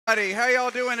How y'all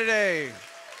doing today?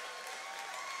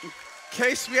 In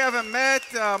case we haven't met,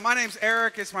 my name's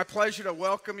Eric. It's my pleasure to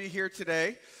welcome you here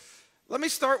today. Let me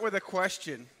start with a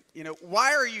question.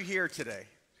 Why are you here today?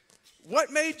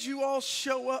 What made you all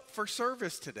show up for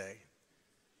service today?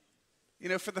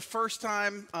 For the first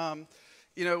time, I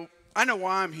know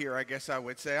why I'm here, I guess I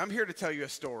would say. I'm here to tell you a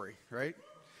story, right?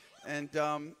 And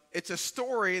it's a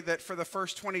story that for the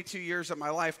first 22 years of my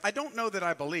life, I don't know that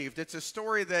I believed. It's a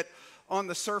story that on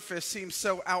the surface seems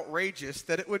so outrageous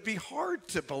that it would be hard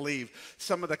to believe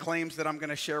some of the claims that I'm going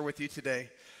to share with you today.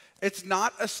 It's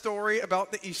not a story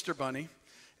about the Easter Bunny.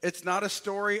 It's not a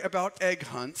story about egg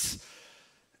hunts.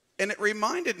 And it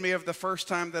reminded me of the first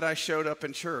time that I showed up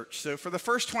in church. So for the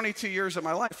first 22 years of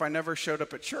my life, I never showed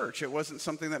up at church. It wasn't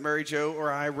something that Mary Jo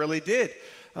or I really did.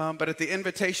 But at the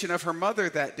invitation of her mother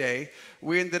that day,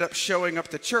 we ended up showing up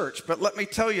to church. But let me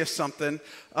tell you something.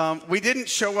 We didn't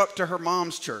show up to her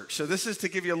mom's church. So this is to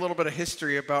give you a little bit of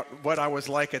history about what I was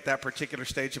like at that particular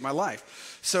stage of my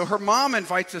life. So her mom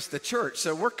invites us to church.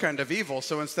 So we're kind of evil.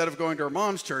 So instead of going to her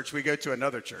mom's church, we go to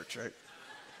another church, right?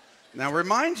 Now,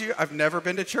 remind you, I've never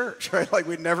been to church, right? Like,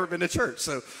 we'd never been to church.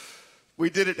 So we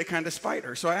did it to kind of spite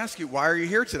her. So I ask you, why are you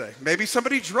here today? Maybe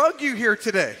somebody drug you here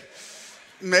today.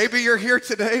 Maybe you're here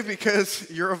today because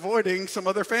you're avoiding some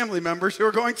other family members who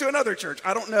are going to another church.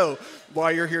 I don't know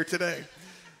why you're here today.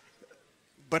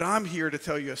 But I'm here to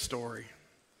tell you a story.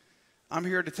 I'm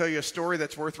here to tell you a story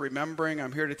that's worth remembering.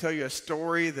 I'm here to tell you a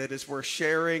story that is worth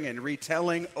sharing and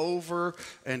retelling over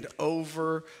and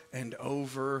over and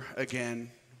over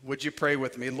again. Would you pray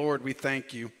with me? Lord, we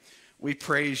thank you. We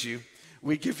praise you.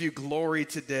 We give you glory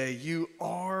today. You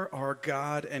are our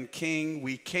God and King.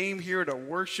 We came here to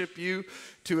worship you,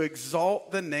 to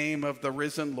exalt the name of the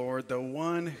risen Lord, the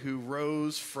one who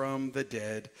rose from the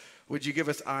dead. Would you give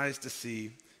us eyes to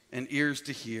see and ears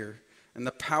to hear and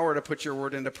the power to put your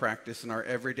word into practice in our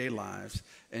everyday lives?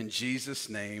 In Jesus'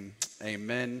 name,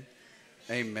 amen,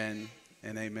 amen,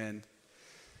 and amen.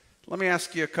 Let me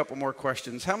ask you a couple more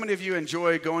questions. How many of you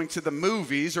enjoy going to the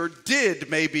movies or did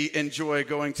maybe enjoy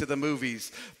going to the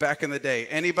movies back in the day?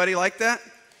 Anybody like that?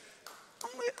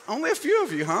 Only a few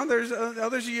of you, huh? There's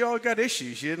others of you all got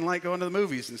issues. You didn't like going to the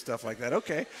movies and stuff like that.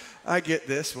 Okay, I get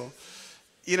this. Well,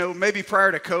 maybe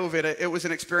prior to COVID, it was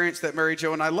an experience that Mary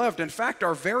Jo and I loved. In fact,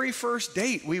 our very first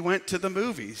date, we went to the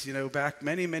movies, back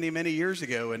many, many, many years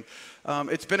ago. And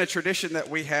it's been a tradition that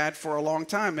we had for a long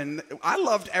time. And I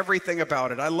loved everything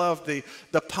about it. I loved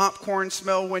the popcorn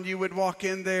smell when you would walk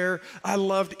in there. I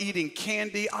loved eating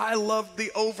candy. I loved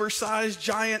the oversized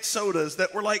giant sodas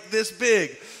that were like this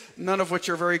big, none of which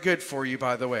are very good for you,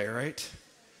 by the way, right?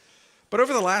 But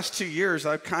over the last 2 years,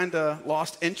 I've kind of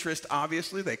lost interest,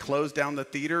 obviously. They closed down the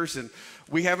theaters, and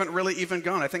we haven't really even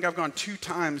gone. I think I've gone 2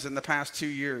 times in the past 2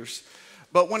 years.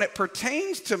 But when it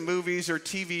pertains to movies or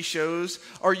TV shows,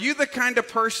 are you the kind of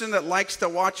person that likes to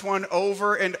watch one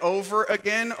over and over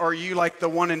again, or are you like the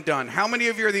one and done? How many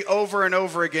of you are the over and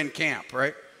over again camp,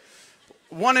 right?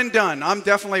 One and done. I'm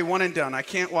definitely one and done. I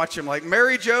can't watch them. Like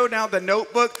Mary Jo, now The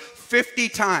Notebook, 50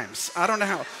 times. I don't know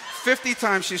how. 50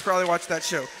 times she's probably watched that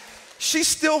show. She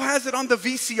still has it on the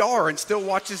VCR and still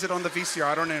watches it on the VCR.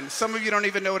 I don't know. Some of you don't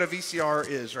even know what a VCR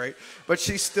is, right? But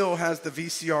she still has the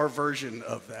VCR version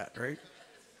of that, right?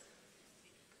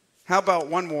 How about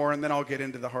one more, and then I'll get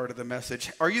into the heart of the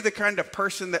message. Are you the kind of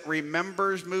person that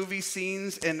remembers movie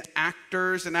scenes and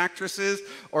actors and actresses,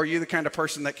 or are you the kind of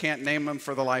person that can't name them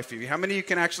for the life of you? How many of you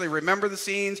can actually remember the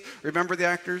scenes, remember the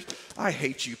actors? I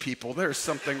hate you people. There's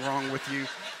something wrong with you.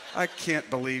 I can't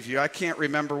believe you. I can't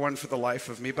remember one for the life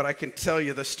of me, but I can tell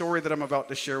you the story that I'm about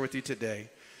to share with you today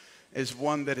is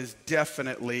one that is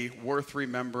definitely worth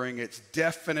remembering. It's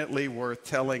definitely worth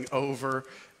telling over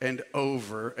and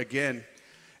over again.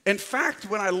 In fact,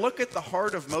 when I look at the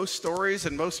heart of most stories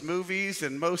and most movies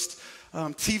and most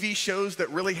TV shows that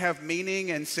really have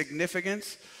meaning and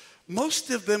significance, most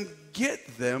of them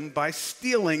get them by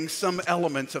stealing some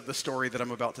elements of the story that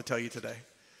I'm about to tell you today.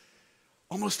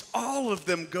 Almost all of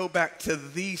them go back to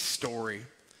the story.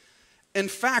 In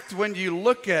fact, when you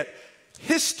look at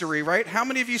history, right? How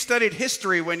many of you studied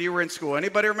history when you were in school?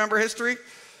 Anybody remember history?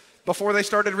 Before they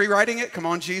started rewriting it? Come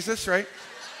on, Jesus, right?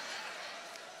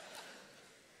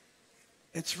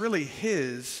 It's really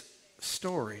his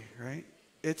story, right?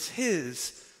 It's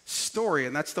his story,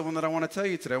 and that's the one that I want to tell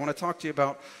you today. I want to talk to you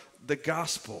about the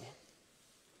gospel.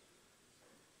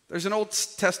 There's an Old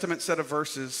Testament set of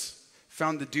verses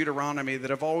found in Deuteronomy that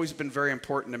have always been very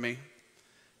important to me. It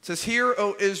says, "Hear,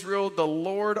 O Israel, the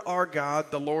Lord our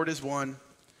God, the Lord is one.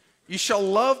 You shall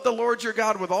love the Lord your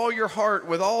God with all your heart,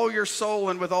 with all your soul,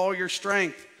 and with all your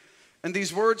strength. And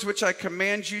these words which I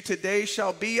command you today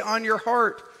shall be on your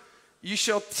heart. You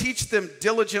shall teach them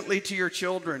diligently to your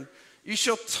children. You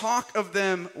shall talk of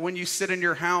them when you sit in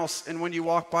your house and when you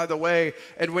walk by the way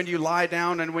and when you lie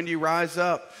down and when you rise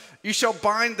up. You shall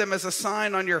bind them as a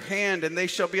sign on your hand, and they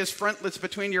shall be as frontlets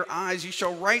between your eyes. You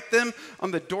shall write them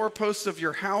on the doorposts of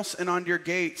your house and on your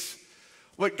gates.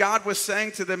 What God was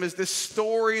saying to them is this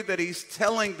story that he's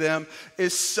telling them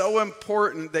is so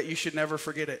important that you should never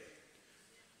forget it.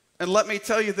 And let me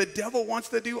tell you, the devil wants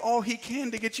to do all he can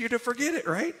to get you to forget it,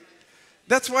 right?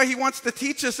 That's why he wants to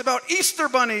teach us about Easter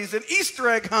bunnies and Easter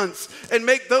egg hunts and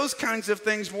make those kinds of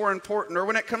things more important. Or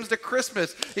when it comes to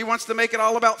Christmas, he wants to make it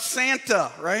all about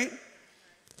Santa, right?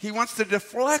 He wants to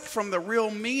deflect from the real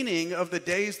meaning of the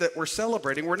days that we're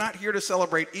celebrating. We're not here to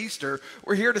celebrate Easter.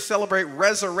 We're here to celebrate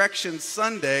Resurrection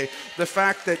Sunday, the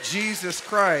fact that Jesus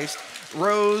Christ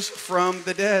rose from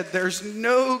the dead. There's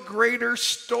no greater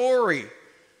story.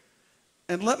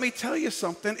 And let me tell you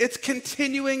something, it's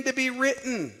continuing to be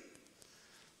written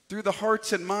through the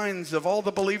hearts and minds of all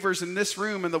the believers in this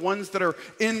room and the ones that are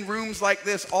in rooms like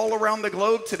this all around the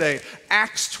globe today.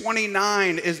 Acts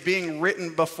 29 is being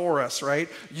written before us, right?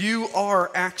 You are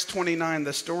Acts 29.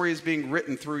 The story is being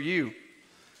written through you.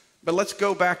 But let's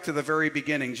go back to the very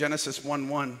beginning, Genesis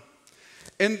 1:1.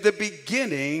 In the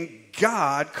beginning,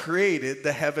 God created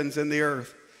the heavens and the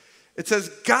earth. It says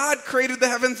God created the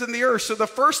heavens and the earth. So the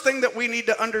first thing that we need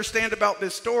to understand about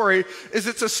this story is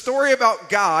it's a story about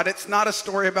God. It's not a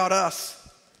story about us.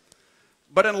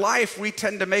 But in life, we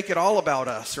tend to make it all about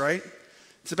us, right?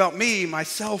 It's about me,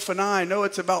 myself, and I. No,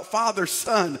 it's about Father,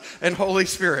 Son, and Holy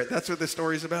Spirit. That's what this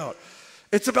story is about.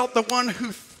 It's about the one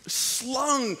who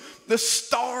slung the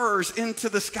stars into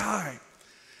the sky.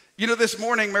 You know, this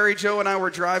morning, Mary Jo and I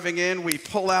were driving in. We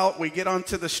pull out, we get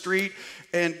onto the street,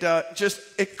 and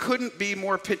it couldn't be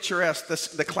more picturesque.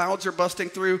 The clouds are busting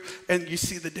through, and you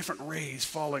see the different rays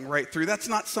falling right through. That's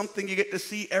not something you get to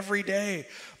see every day.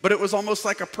 But it was almost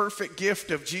like a perfect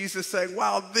gift of Jesus saying,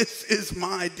 wow, this is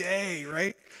my day,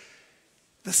 right?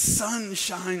 The sun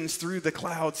shines through the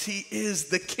clouds. He is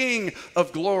the King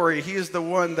of glory. He is the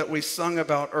one that we sung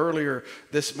about earlier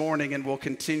this morning and will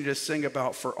continue to sing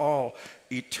about for all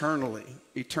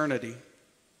eternity.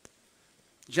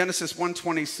 Genesis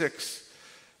 1:26.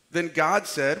 Then God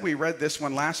said, we read this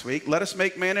one last week, let us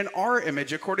make man in our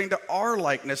image, according to our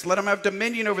likeness. Let him have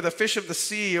dominion over the fish of the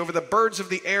sea, over the birds of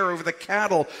the air, over the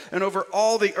cattle, and over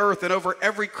all the earth, and over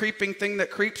every creeping thing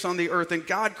that creeps on the earth. And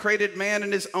God created man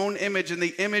in his own image. In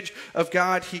the image of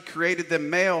God, he created them,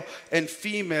 male and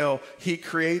female, he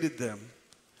created them.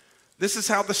 This is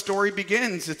how the story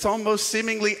begins. It's almost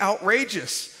seemingly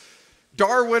outrageous.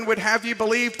 Darwin would have you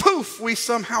believe, poof, we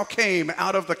somehow came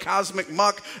out of the cosmic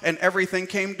muck and everything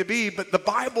came to be. But the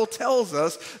Bible tells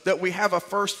us that we have a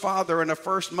first father and a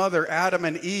first mother, Adam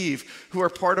and Eve, who are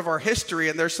part of our history.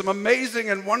 And there's some amazing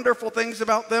and wonderful things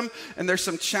about them, and there's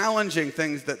some challenging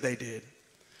things that they did.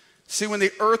 See, when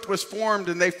the earth was formed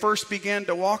and they first began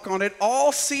to walk on it,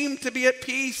 all seemed to be at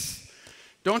peace.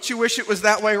 Don't you wish it was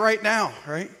that way right now,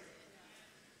 right?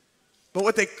 But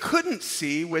what they couldn't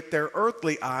see with their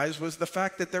earthly eyes was the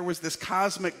fact that there was this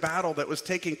cosmic battle that was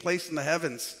taking place in the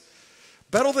heavens.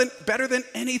 Better than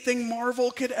anything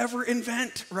Marvel could ever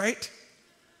invent, right?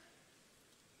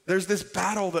 There's this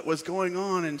battle that was going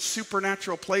on in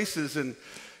supernatural places, and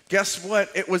guess what?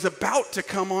 It was about to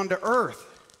come onto earth.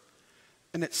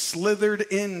 And it slithered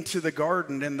into the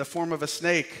garden in the form of a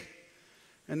snake.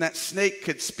 And that snake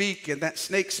could speak, and that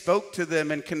snake spoke to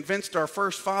them and convinced our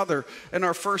first father and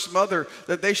our first mother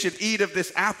that they should eat of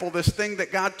this apple, this thing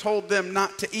that God told them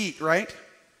not to eat, right?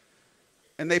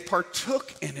 And they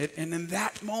partook in it, and in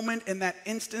that moment, in that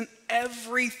instant,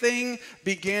 everything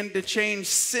began to change.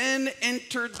 Sin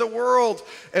entered the world,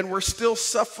 and we're still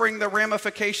suffering the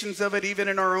ramifications of it even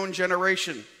in our own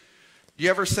generation. Do you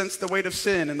ever sense the weight of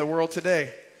sin in the world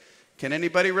today? Can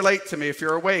anybody relate to me? If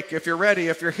you're awake, if you're ready,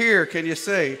 if you're here, can you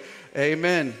say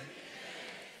amen?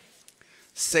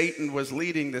 Satan was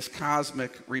leading this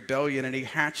cosmic rebellion, and he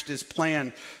hatched his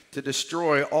plan to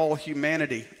destroy all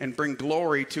humanity and bring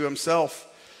glory to himself.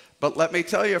 But let me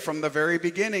tell you, from the very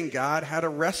beginning, God had a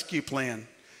rescue plan.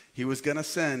 He was going to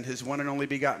send his one and only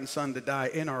begotten son to die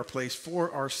in our place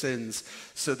for our sins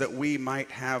so that we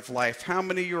might have life. How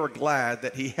many of you are glad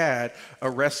that he had a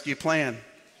rescue plan?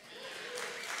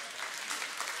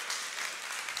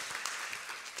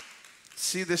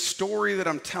 See, this story that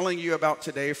I'm telling you about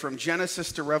today from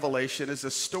Genesis to Revelation is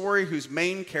a story whose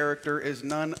main character is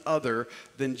none other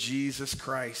than Jesus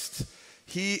Christ.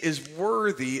 He is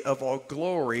worthy of all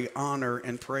glory, honor,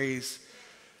 and praise.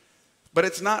 But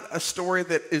it's not a story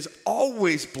that is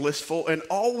always blissful and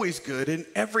always good and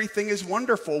everything is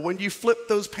wonderful. When you flip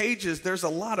those pages, there's a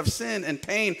lot of sin and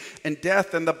pain and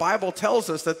death. And the Bible tells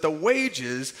us that the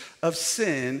wages of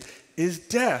sin is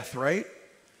death, right?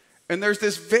 And there's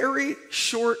this very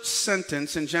short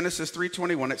sentence in Genesis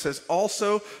 3:21. It says,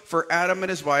 also for Adam and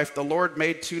his wife, the Lord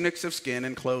made tunics of skin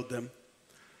and clothed them.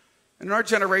 And in our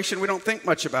generation, we don't think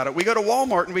much about it. We go to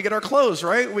Walmart and we get our clothes,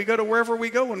 right? We go to wherever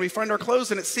we go and we find our clothes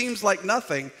and it seems like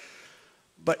nothing.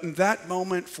 But in that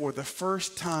moment, for the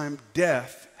first time,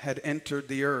 death had entered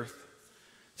the earth.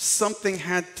 Something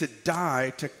had to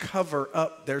die to cover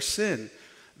up their sin.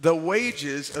 The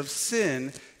wages of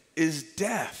sin is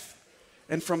death.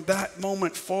 And from that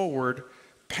moment forward,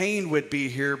 pain would be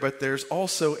here, but there's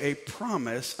also a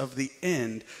promise of the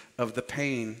end of the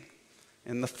pain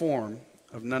in the form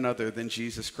of none other than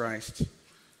Jesus Christ.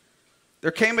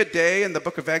 There came a day in the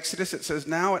book of Exodus, it says,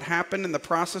 now it happened in the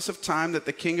process of time that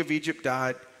the king of Egypt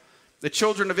died. The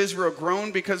children of Israel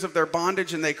groaned because of their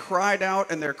bondage, and they cried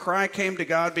out, and their cry came to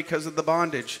God because of the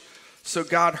bondage. So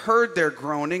God heard their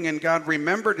groaning, and God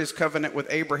remembered his covenant with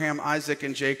Abraham, Isaac,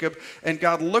 and Jacob. And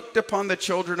God looked upon the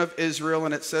children of Israel,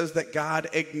 and it says that God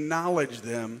acknowledged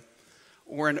them.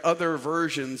 Or in other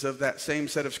versions of that same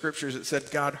set of scriptures, it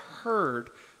said God heard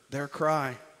their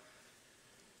cry.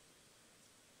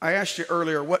 I asked you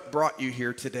earlier, what brought you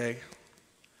here today?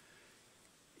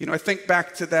 You know, I think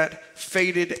back to that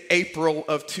faded April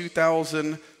of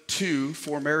 2002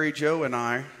 for Mary Jo and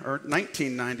I, or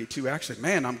 1992 actually.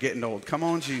 Man, I'm getting old. Come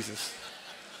on, Jesus.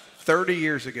 30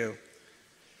 years ago.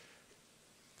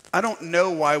 I don't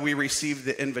know why we received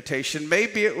the invitation.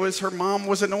 Maybe it was her mom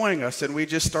was annoying us and we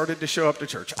just started to show up to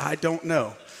church. I don't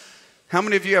know. How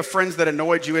many of you have friends that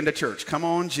annoyed you into church? Come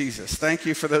on, Jesus. Thank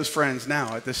you for those friends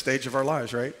now at this stage of our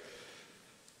lives, right?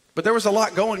 But there was a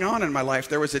lot going on in my life.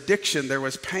 There was addiction, there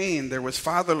was pain, there was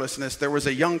fatherlessness. There was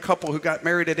a young couple who got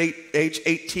married at age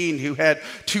 18 who had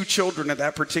 2 children at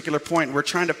that particular point. We're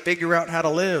trying to figure out how to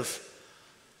live.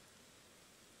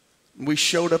 We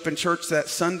showed up in church that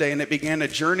Sunday and it began a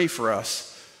journey for us.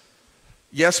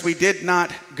 Yes, we did not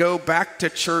go back to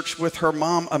church with her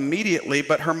mom immediately,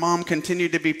 but her mom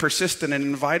continued to be persistent and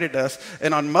invited us.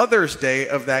 And on Mother's Day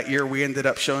of that year, we ended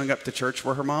up showing up to church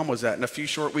where her mom was at. And a few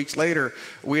short weeks later,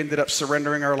 we ended up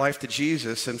surrendering our life to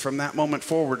Jesus. And from that moment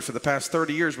forward, for the past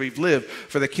 30 years, we've lived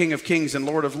for the King of Kings and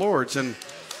Lord of Lords. And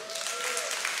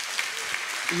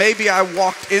maybe I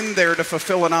walked in there to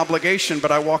fulfill an obligation,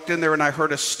 but I walked in there and I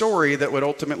heard a story that would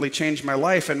ultimately change my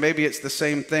life. And maybe it's the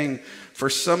same thing for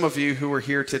some of you who are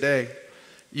here today.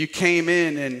 You came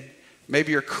in and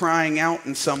maybe you're crying out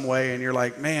in some way and you're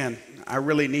like, man, I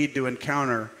really need to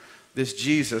encounter this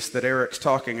Jesus that Eric's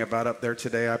talking about up there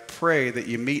today. I pray that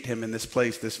you meet him in this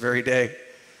place this very day.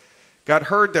 God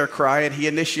heard their cry and he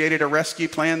initiated a rescue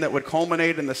plan that would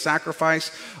culminate in the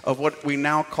sacrifice of what we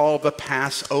now call the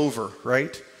Passover,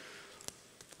 right?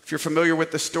 If you're familiar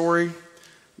with the story,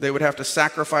 they would have to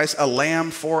sacrifice a lamb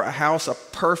for a house, a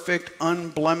perfect,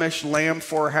 unblemished lamb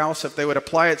for a house. If they would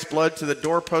apply its blood to the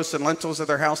doorposts and lintels of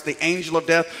their house, the angel of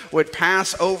death would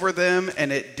pass over them,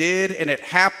 and it did, and it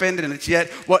happened, and it's yet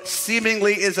what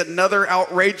seemingly is another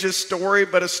outrageous story,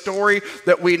 but a story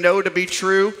that we know to be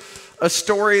true. A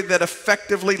story that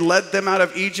effectively led them out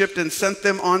of Egypt and sent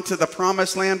them onto the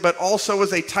promised land, but also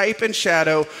was a type and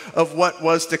shadow of what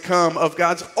was to come, of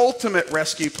God's ultimate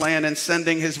rescue plan in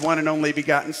sending his one and only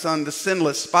begotten Son, the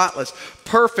sinless, spotless,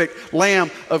 perfect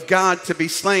Lamb of God to be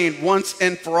slain once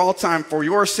and for all time for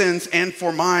your sins and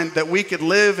for mine, that we could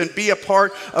live and be a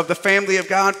part of the family of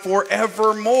God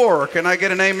forevermore. Can I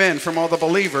get an amen from all the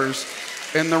believers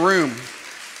in the room?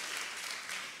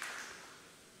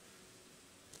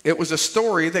 It was a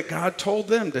story that God told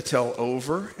them to tell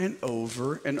over and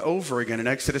over and over again. In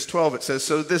Exodus 12, it says,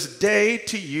 so this day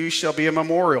to you shall be a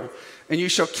memorial, and you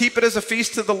shall keep it as a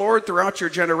feast to the Lord throughout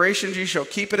your generations. You shall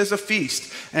keep it as a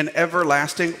feast, an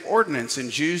everlasting ordinance.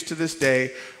 And Jews to this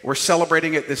day, we're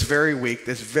celebrating it this very week,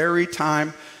 this very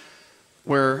time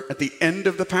where at the end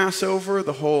of the Passover,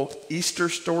 the whole Easter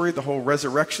story, the whole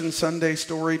Resurrection Sunday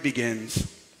story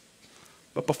begins.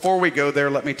 But before we go there,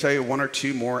 let me tell you one or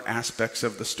two more aspects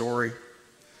of the story.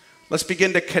 Let's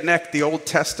begin to connect the Old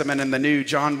Testament and the New.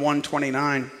 John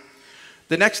 1:29.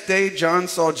 The next day, John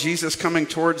saw Jesus coming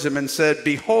towards him and said,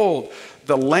 behold,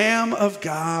 the Lamb of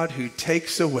God who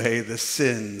takes away the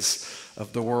sins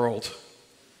of the world.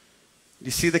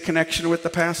 You see the connection with the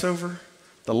Passover?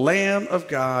 The Lamb of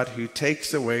God who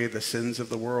takes away the sins of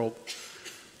the world.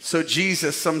 So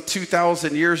Jesus, some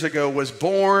 2,000 years ago, was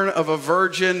born of a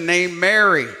virgin named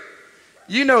Mary.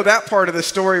 You know that part of the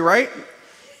story, right?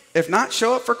 If not,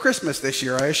 show up for Christmas this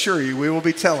year. I assure you, we will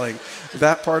be telling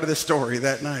that part of the story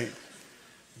that night.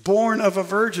 Born of a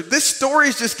virgin. This story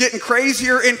is just getting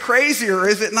crazier and crazier,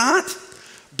 is it not?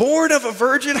 Born of a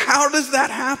virgin, how does that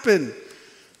happen?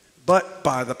 But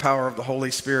by the power of the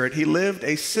Holy Spirit, he lived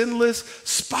a sinless,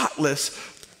 spotless,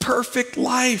 perfect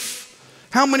life.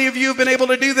 How many of you have been able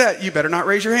to do that? You better not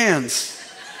raise your hands.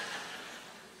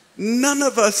 None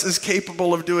of us is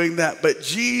capable of doing that, but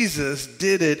Jesus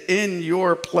did it in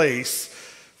your place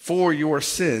for your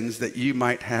sins that you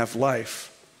might have life.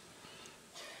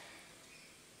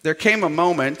 There came a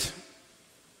moment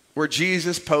where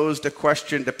Jesus posed a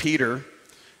question to Peter.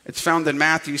 It's found in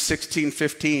Matthew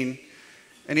 16:15,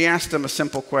 and he asked him a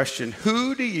simple question.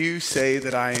 Who do you say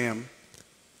that I am?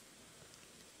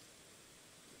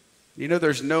 You know,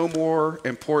 there's no more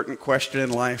important question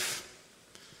in life.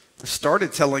 I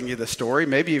started telling you the story.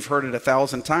 Maybe you've heard it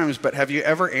 1,000 times, but have you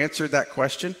ever answered that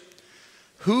question?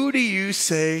 Who do you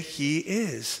say he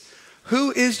is?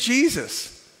 Who is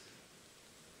Jesus?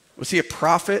 Was he a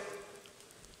prophet?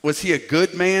 Was he a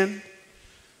good man?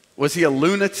 Was he a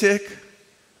lunatic?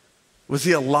 Was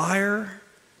he a liar?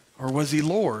 Or was he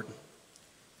Lord?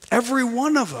 Every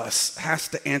one of us has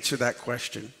to answer that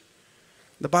question.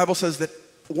 The Bible says that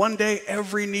one day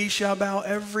every knee shall bow,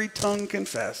 every tongue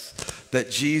confess that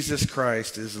Jesus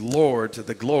Christ is Lord to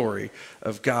the glory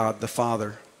of God the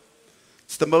Father.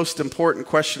 It's the most important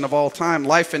question of all time.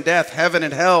 Life and death, heaven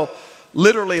and hell,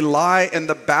 literally lie in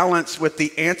the balance with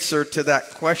the answer to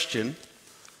that question.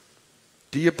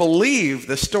 Do you believe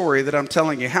the story that I'm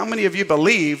telling you? How many of you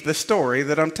believe the story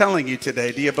that I'm telling you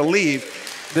today? Do you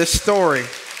believe this story?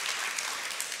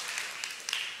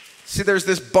 See, there's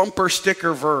this bumper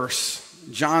sticker verse.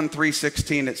 John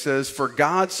 3:16, it says, "For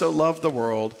God so loved the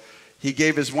world, he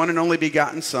gave his one and only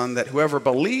begotten Son, that whoever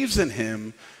believes in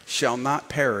him shall not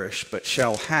perish, but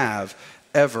shall have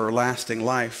everlasting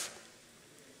life."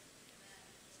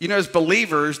 You know, as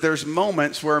believers, there's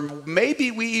moments where maybe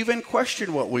we even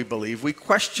question what we believe. We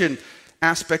question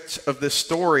aspects of this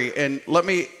story. And let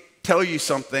me tell you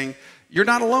something. You're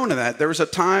not alone in that. There was a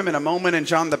time and a moment in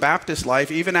John the Baptist's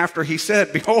life, even after he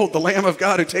said, "Behold, the Lamb of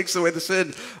God who takes away the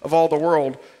sin of all the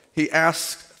world," he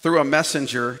asked through a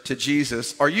messenger to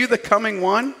Jesus, "Are you the coming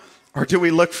one, or do we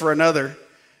look for another?"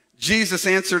 Jesus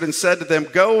answered and said to them,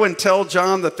 "Go and tell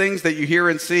John the things that you hear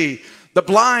and see. The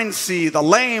blind see, the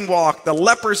lame walk, the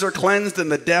lepers are cleansed,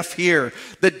 and the deaf hear.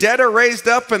 The dead are raised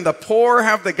up, and the poor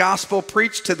have the gospel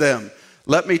preached to them."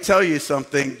 Let me tell you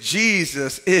something.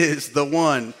 Jesus is the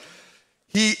one.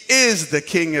 He is the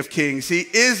King of Kings. He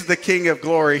is the King of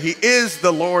Glory. He is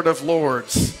the Lord of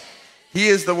Lords. He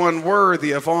is the one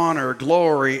worthy of honor,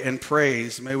 glory, and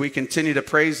praise. May we continue to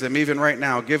praise him even right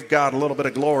now. Give God a little bit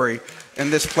of glory in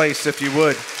this place if you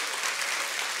would.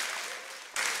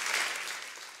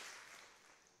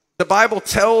 The Bible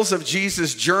tells of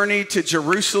Jesus' journey to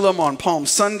Jerusalem on Palm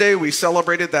Sunday. We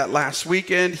celebrated that last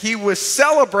weekend. He was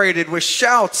celebrated with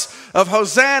shouts of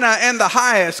Hosanna in the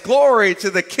highest. Glory to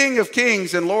the King of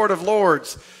Kings and Lord of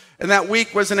Lords. And that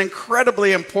week was an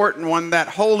incredibly important one, that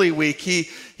Holy Week. He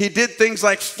did things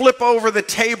like flip over the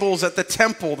tables at the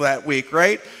temple that week,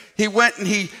 right? He went and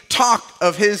he talked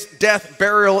of his death,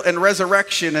 burial, and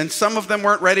resurrection. And some of them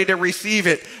weren't ready to receive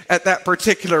it at that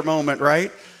particular moment,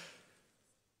 right?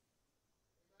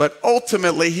 But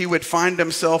ultimately, he would find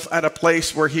himself at a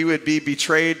place where he would be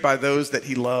betrayed by those that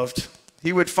he loved.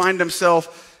 He would find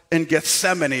himself in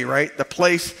Gethsemane, right? The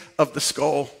place of the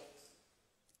skull.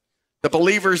 The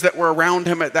believers that were around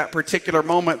him at that particular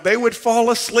moment, they would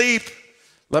fall asleep.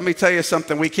 Let me tell you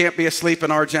something. We can't be asleep in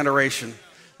our generation.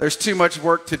 There's too much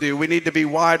work to do. We need to be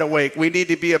wide awake. We need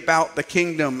to be about the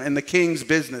kingdom and the king's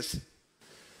business.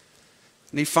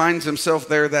 And he finds himself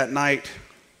there that night.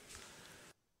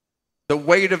 The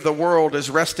weight of the world is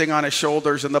resting on his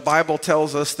shoulders, and the Bible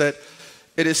tells us that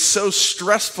it is so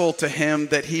stressful to him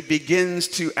that he begins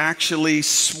to actually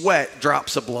sweat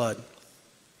drops of blood.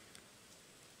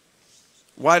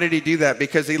 Why did he do that?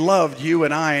 Because he loved you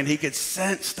and I, and he could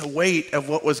sense the weight of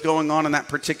what was going on in that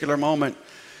particular moment.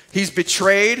 He's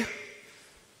betrayed.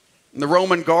 And the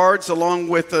Roman guards, along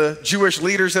with the Jewish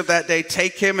leaders of that day,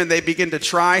 take him and they begin to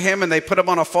try him, and they put him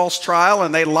on a false trial,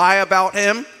 and they lie about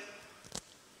him.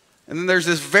 And then there's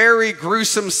this very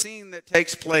gruesome scene that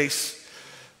takes place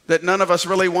that none of us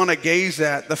really want to gaze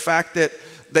at. The fact that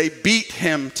they beat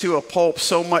him to a pulp,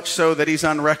 so much so that he's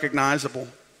unrecognizable.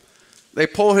 They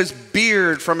pull his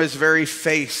beard from his very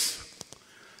face.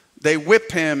 They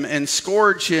whip him and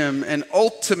scourge him, and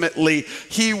ultimately,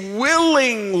 he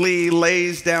willingly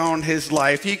lays down his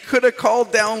life. He could have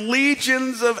called down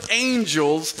legions of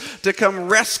angels to come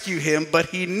rescue him, but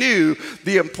he knew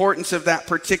the importance of that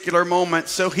particular moment,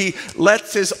 so he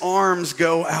lets his arms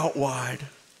go out wide,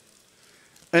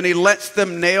 and he lets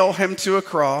them nail him to a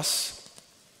cross.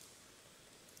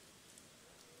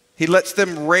 He lets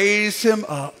them raise him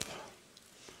up.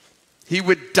 He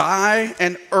would die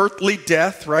an earthly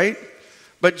death, right?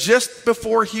 But just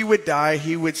before he would die,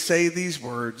 he would say these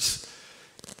words,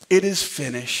 "It is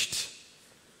finished."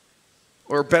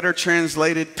 Or better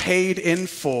translated, paid in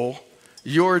full.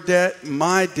 Your debt,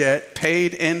 my debt,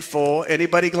 paid in full.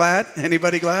 Anybody glad?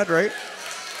 Anybody glad, right?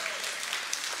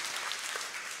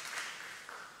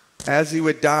 As he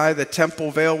would die, the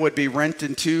temple veil would be rent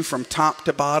in two from top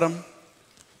to bottom.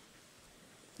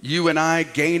 You and I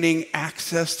gaining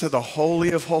access to the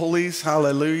Holy of Holies.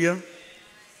 Hallelujah.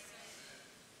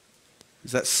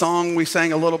 As that song we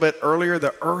sang a little bit earlier,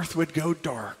 the earth would go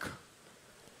dark.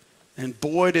 And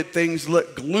boy, did things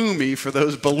look gloomy for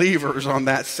those believers on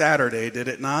that Saturday, did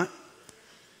it not?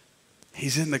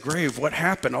 He's in the grave. What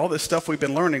happened? All this stuff we've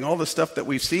been learning, all the stuff that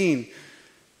we've seen.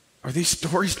 Are these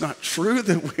stories not true?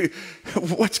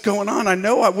 What's going on? I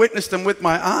know I witnessed them with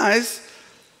my eyes.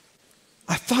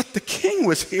 I thought the king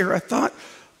was here. I thought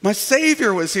my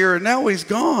Savior was here, and now he's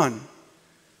gone.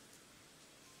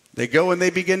 They go and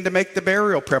they begin to make the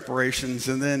burial preparations,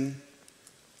 and then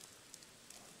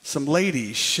some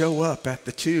ladies show up at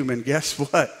the tomb, and guess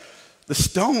what? The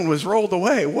stone was rolled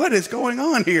away. What is going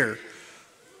on here?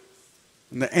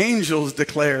 And the angels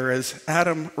declare, as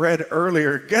Adam read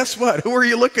earlier, guess what? Who are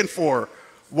you looking for?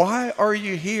 Why are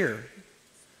you here?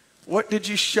 What did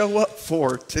you show up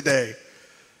for today?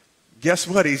 Guess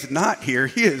what? He's not here.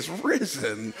 He is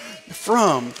risen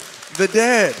from the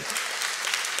dead.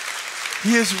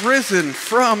 He is risen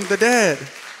from the dead.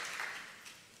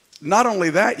 Not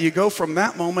only that, you go from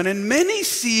that moment, and many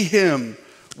see him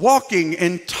walking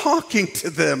and talking to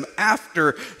them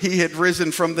after he had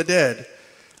risen from the dead.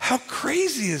 How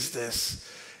crazy is this?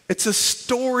 It's a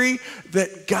story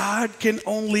that God can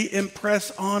only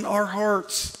impress on our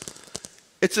hearts.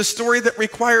 It's a story that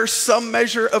requires some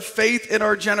measure of faith in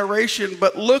our generation,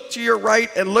 but look to your right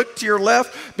and look to your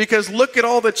left, because look at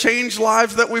all the changed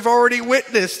lives that we've already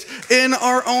witnessed in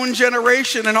our own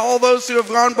generation, and all those who have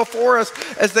gone before us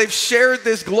as they've shared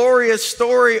this glorious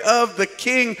story of the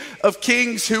King of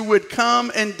Kings who would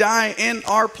come and die in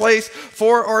our place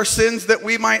for our sins that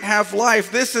we might have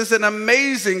life. This is an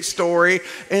amazing story,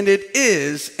 and it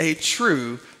is a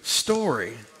true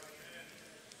story.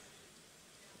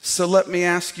 So let me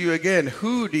ask you again,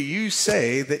 who do you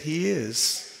say that he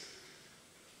is?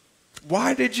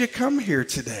 Why did you come here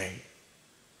today?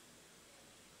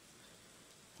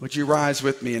 Would you rise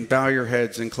with me and bow your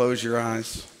heads and close your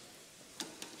eyes?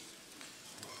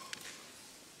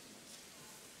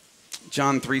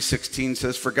 John 3:16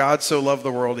 says, "For God so loved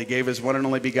the world, he gave his one and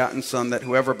only begotten Son, that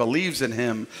whoever believes in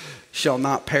him shall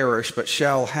not perish, but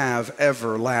shall have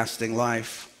everlasting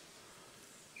life."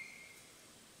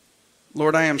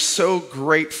 Lord, I am so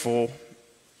grateful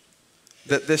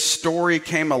that this story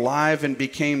came alive and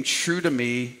became true to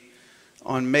me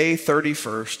on May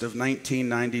 31st of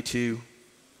 1992.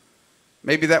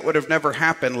 Maybe that would have never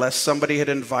happened unless somebody had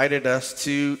invited us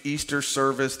to Easter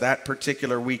service that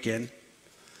particular weekend,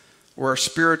 where our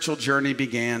spiritual journey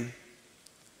began,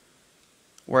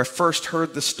 where I first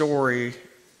heard the story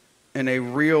in a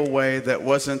real way that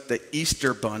wasn't the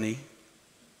Easter bunny.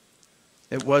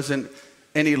 It wasn't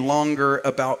any longer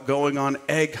about going on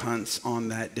egg hunts on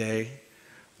that day,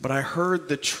 but I heard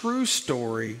the true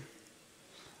story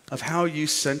of how you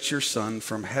sent your Son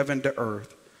from heaven to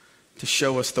earth to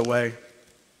show us the way.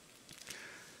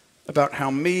 About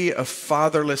how me, a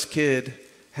fatherless kid,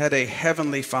 had a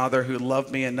heavenly Father who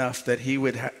loved me enough that he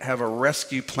would have a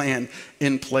rescue plan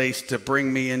in place to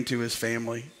bring me into his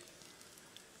family.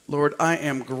 Lord, I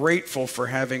am grateful for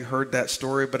having heard that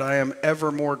story, but I am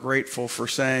ever more grateful for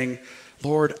saying,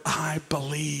 Lord, I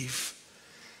believe.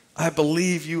 I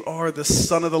believe you are the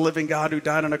Son of the living God who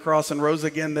died on a cross and rose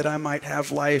again that I might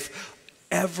have life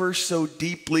ever so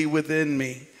deeply within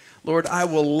me. Lord, I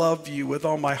will love you with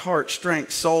all my heart,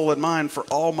 strength, soul, and mind for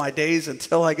all my days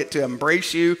until I get to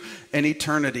embrace you in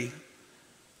eternity.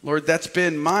 Lord, that's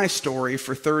been my story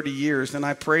for 30 years, and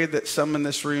I pray that some in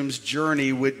this room's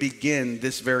journey would begin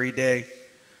this very day.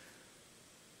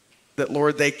 That,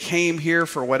 Lord, they came here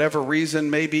for whatever reason,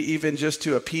 maybe even just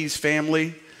to appease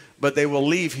family, but they will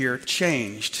leave here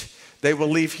changed. They will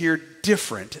leave here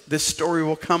different. This story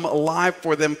will come alive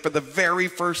for them for the very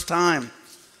first time.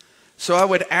 So I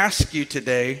would ask you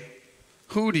today,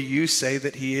 Who do you say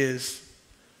that he is?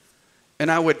 And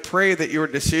I would pray that your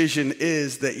decision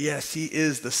is that, yes, he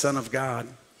is the Son of God.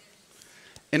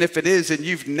 And if it is, and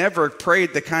you've never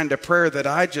prayed the kind of prayer that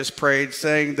I just prayed,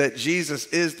 saying that Jesus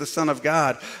is the Son of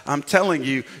God, I'm telling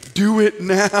you, do it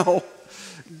now.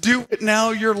 Do it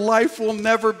now. Your life will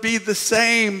never be the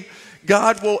same.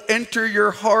 God will enter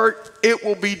your heart. It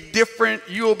will be different.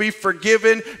 You will be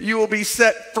forgiven. You will be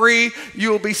set free.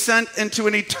 You will be sent into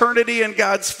an eternity in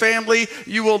God's family.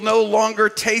 You will no longer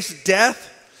taste death.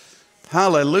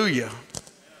 Hallelujah.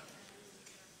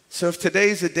 So if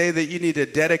today's a day that you need to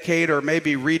dedicate or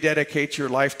maybe rededicate your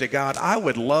life to God, I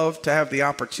would love to have the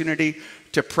opportunity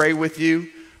to pray with you.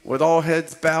 With all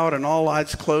heads bowed and all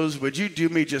eyes closed, would you do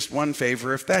me just one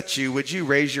favor? If that's you, would you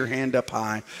raise your hand up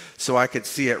high so I could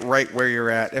see it right where you're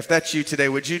at? If that's you today,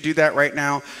 would you do that right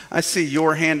now? I see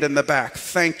your hand in the back.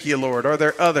 Thank you, Lord. Are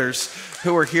there others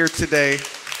who are here today?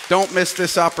 Don't miss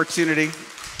this opportunity.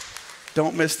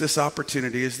 Don't miss this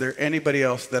opportunity. Is there anybody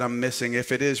else that I'm missing?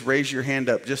 If it is, raise your hand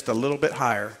up just a little bit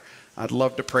higher. I'd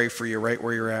love to pray for you right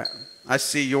where you're at. I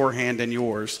see your hand and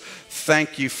yours.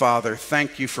 Thank you, Father.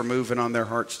 Thank you for moving on their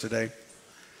hearts today.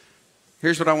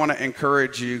 Here's what I want to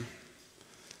encourage you.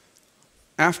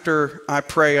 After I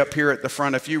pray up here at the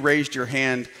front, if you raised your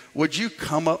hand, would you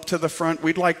come up to the front?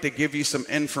 We'd like to give you some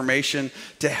information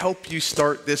to help you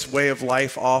start this way of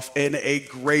life off in a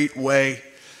great way.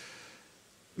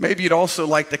 Maybe you'd also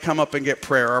like to come up and get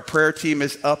prayer. Our prayer team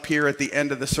is up here at the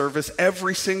end of the service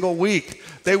every single week.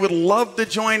 They would love to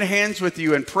join hands with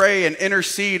you and pray and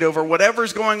intercede over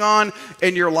whatever's going on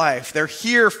in your life. They're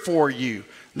here for you.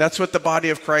 That's what the body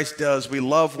of Christ does. We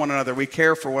love one another. We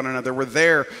care for one another. We're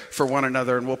there for one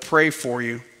another, and we'll pray for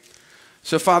you.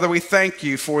 So, Father, we thank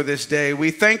you for this day. We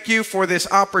thank you for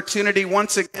this opportunity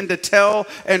once again to tell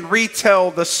and retell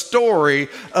the story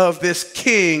of this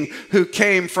King who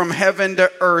came from heaven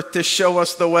to earth to show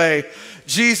us the way.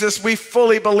 Jesus, we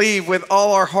fully believe with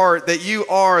all our heart that you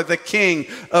are the King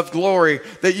of glory,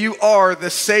 that you are the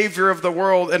Savior of the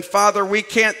world. And Father, we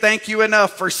can't thank you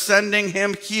enough for sending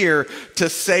him here to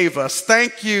save us.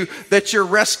 Thank you that your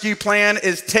rescue plan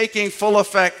is taking full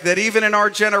effect, that even in our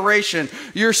generation,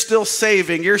 you're still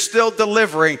saving, you're still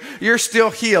delivering, you're still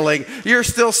healing, you're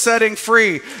still setting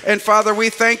free. And Father,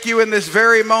 we thank you in this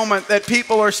very moment that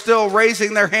people are still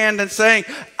raising their hand and saying,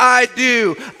 I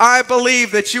do. I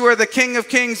believe that you are the King of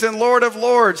Kings and Lord of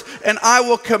Lords, and I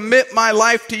will commit my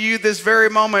life to you this very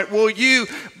moment. Will you,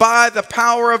 by the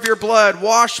power of your blood,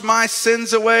 wash my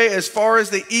sins away as far as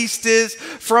the east is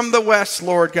from the west,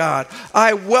 Lord God?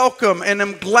 I welcome and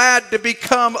am glad to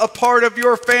become a part of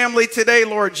your family today,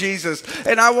 Lord Jesus,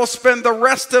 and I will spend the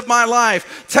rest of my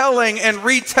life telling and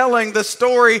retelling the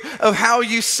story of how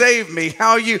you saved me,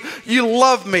 how you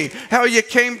love me, how you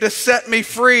came to set me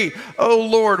free. Oh,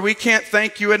 Lord, we can't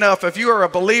thank you enough. If you are a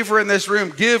believer in this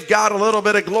room, give God a little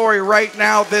bit of glory right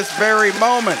now, this very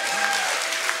moment.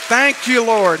 Thank you,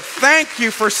 Lord. Thank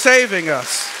you for saving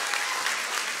us.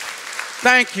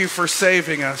 Thank you for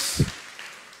saving us.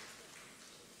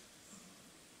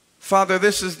 Father,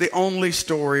 this is the only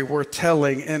story we're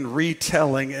telling and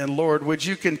retelling. And Lord, would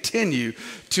you continue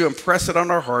to impress it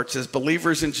on our hearts as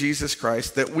believers in Jesus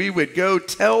Christ, that we would go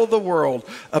tell the world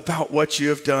about what you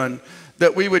have done,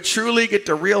 that we would truly get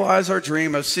to realize our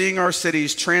dream of seeing our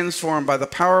cities transformed by the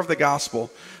power of the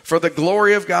gospel for the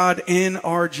glory of God in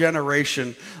our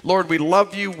generation. Lord, we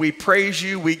love you. We praise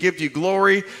you. We give you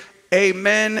glory.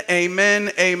 Amen,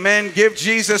 amen, amen. Give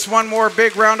Jesus one more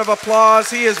big round of applause.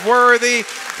 He is worthy.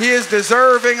 He is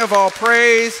deserving of all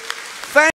praise.